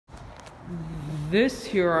This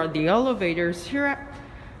here are the elevators here at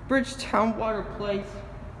Bridgetown Water Place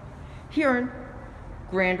here in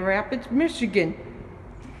Grand Rapids, Michigan.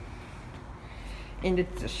 And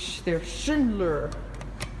it's their Schindler.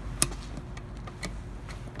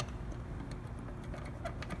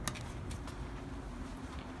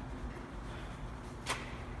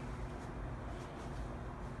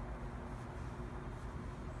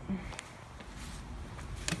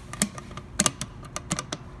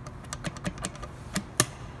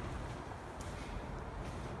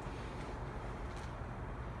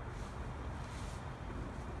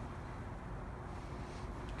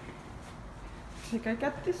 Looks like I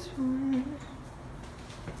got this one.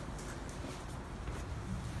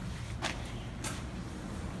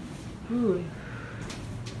 Ooh.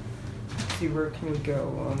 Let's see, where can we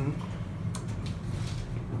go?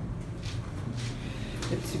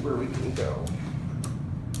 Let's see where we can go.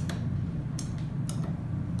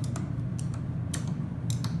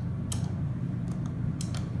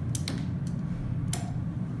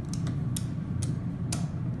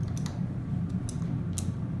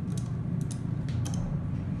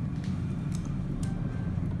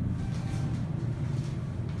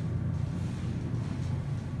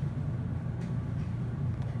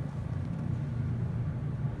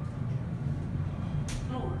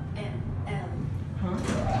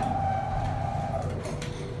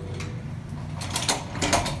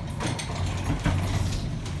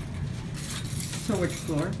 So which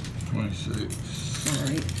floor? 26. All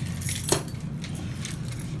right.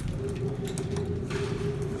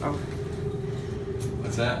 Oh.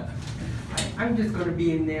 What's that? I'm just going to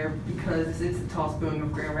be in there because it's the tallest building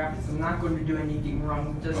of Grand Rapids. I'm not going to do anything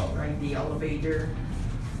wrong, just ride the elevator.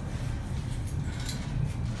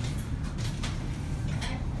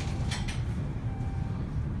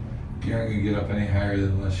 You aren't gonna get up any higher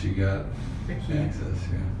unless you got access,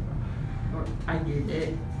 yeah. Or I did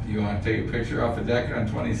it. You want to take a picture off a deck on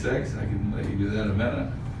 26? I can let you do that in a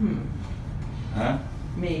minute. Huh?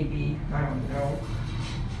 Maybe. I don't know.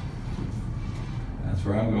 That's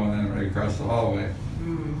where I'm going in, right across the hallway.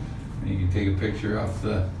 And you can take a picture off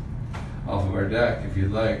of our deck if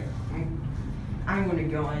you'd like. I'm gonna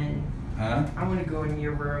go in. Huh? I want to go in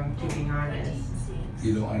your room, to be honest.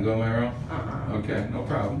 You don't want to go in my room? Okay, no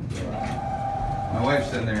problem. My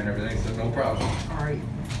wife's in there and everything, so no problem. Alright.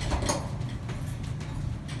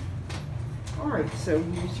 Alright, so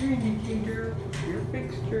use your indicator, your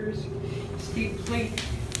fixtures, steep plate,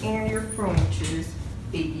 and your furniture.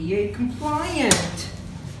 ADA compliant.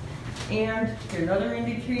 And another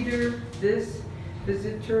indicator, this,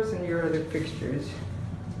 visitors, and your other fixtures.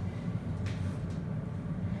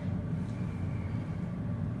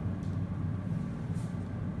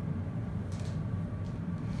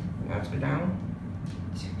 Let's go down.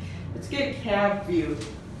 Let's get a cab view.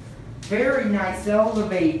 Very nice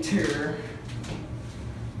elevator.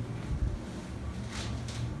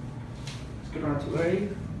 Let's go down to A.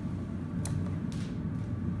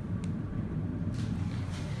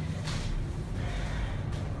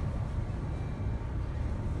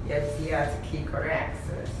 Yes, key card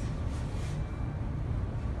access.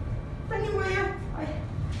 Anyway, at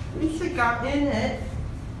least I got in it.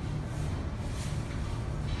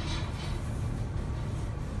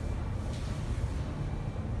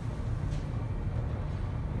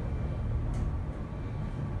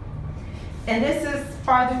 And this is,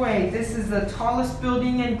 by the way, this is the tallest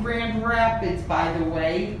building in Grand Rapids, by the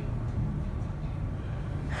way.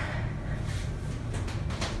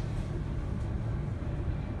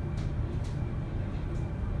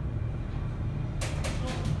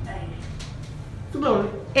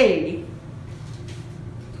 Floor A.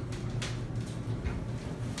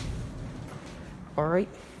 All right.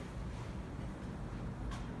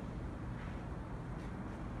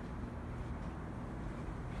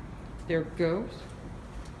 There it goes.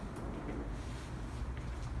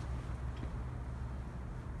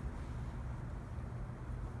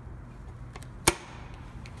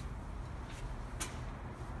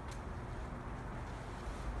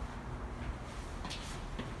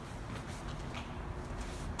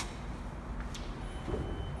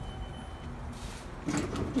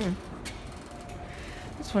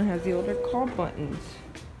 This one has the older call buttons.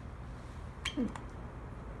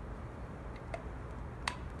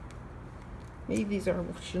 Maybe these are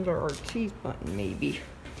Schindler RT button, maybe.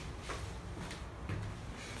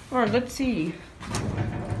 Alright, let's see.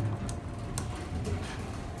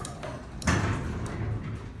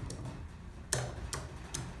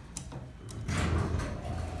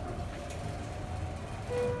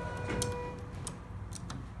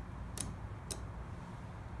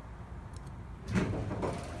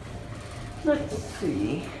 Let's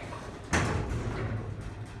see.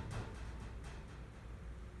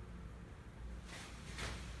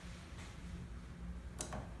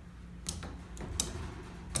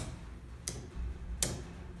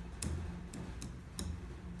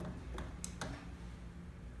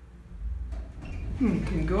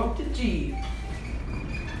 Can go up to G.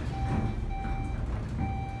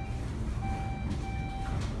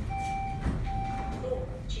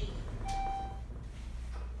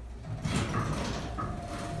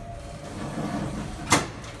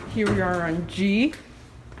 Here we are on G.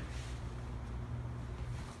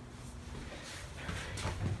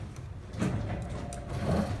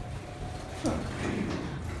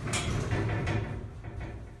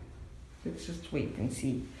 Let's just wait and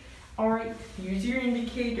see. Alright, use your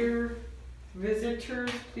indicator. Visitors,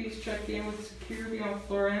 please check in with security on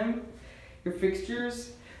floor M. Your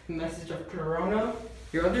fixtures, message of Corona.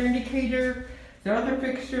 Your other indicator, the other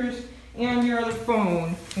fixtures, and your other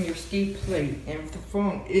phone, and your skate plate. And if the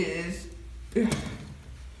phone is,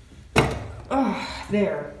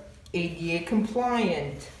 there, ADA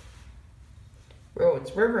compliant. Oh,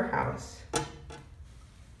 it's River House.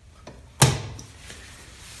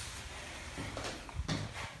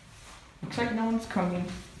 Looks like no one's coming.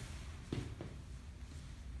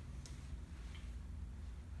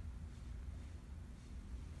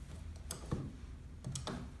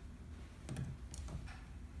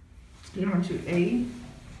 Let's get on to A.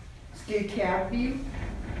 Let's get a cab view.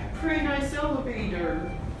 Pretty nice elevator.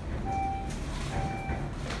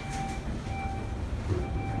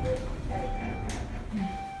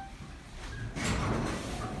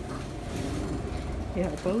 Yeah,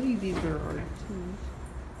 I believe these are R2s.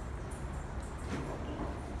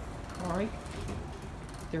 Alright,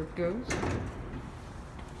 there it goes.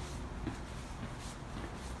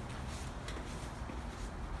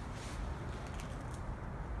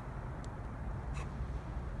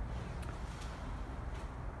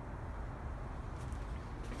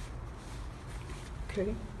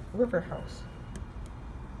 Okay, River House.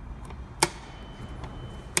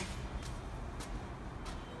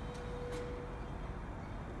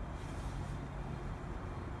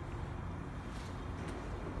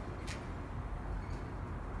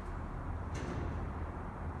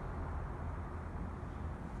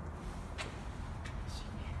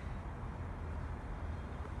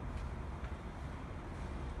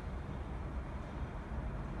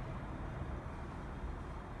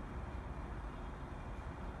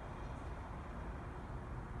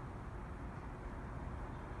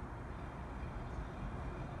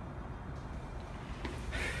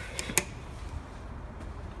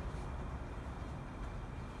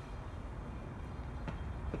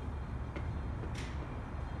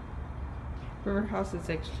 River House is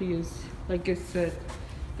actually, like I said,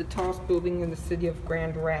 the tallest building in the city of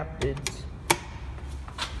Grand Rapids.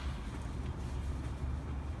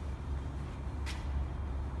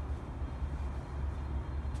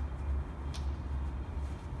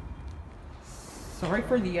 Sorry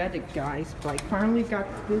for the edit, guys, but I finally got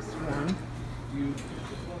this one.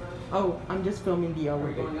 Oh, I'm just filming the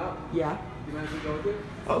elevator. Going up? Yeah. Do you mind if we go with it?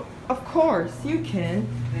 Oh, of course, you can.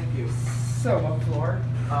 Thank you. So, what floor?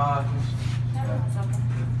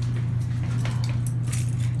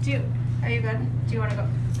 Are you good? Do you want to go?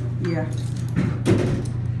 Yeah.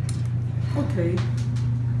 Okay.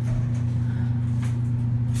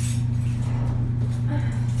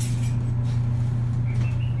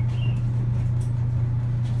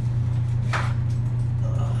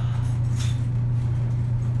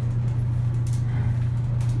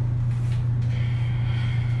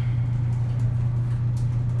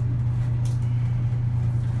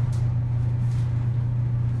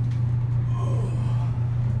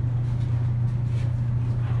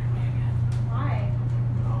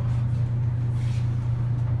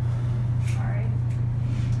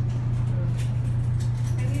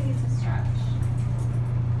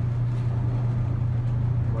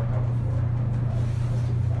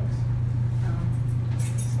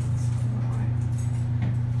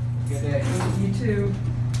 You too.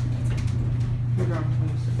 We're on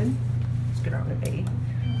 27. Let's get on to A.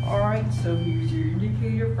 Alright, so here's your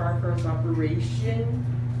indicator, progress operation,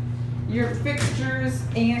 your fixtures,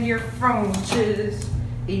 and your phone, which is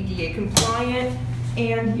ADA compliant,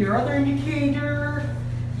 and your other indicator,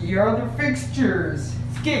 your other fixtures.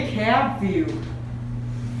 Let's get a cab view.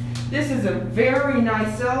 This is a very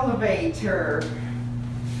nice elevator.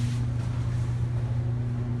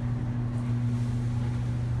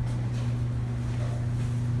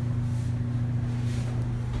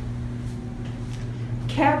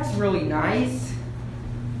 Cab's really nice.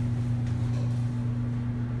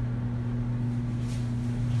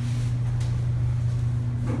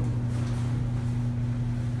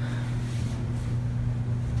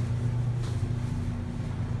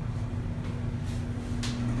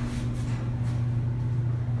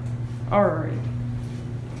 All right.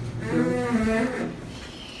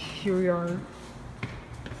 Here we are.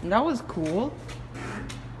 That was cool.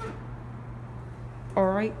 All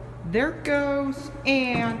right, there it goes.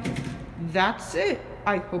 And that's it.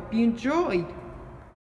 I hope you enjoyed.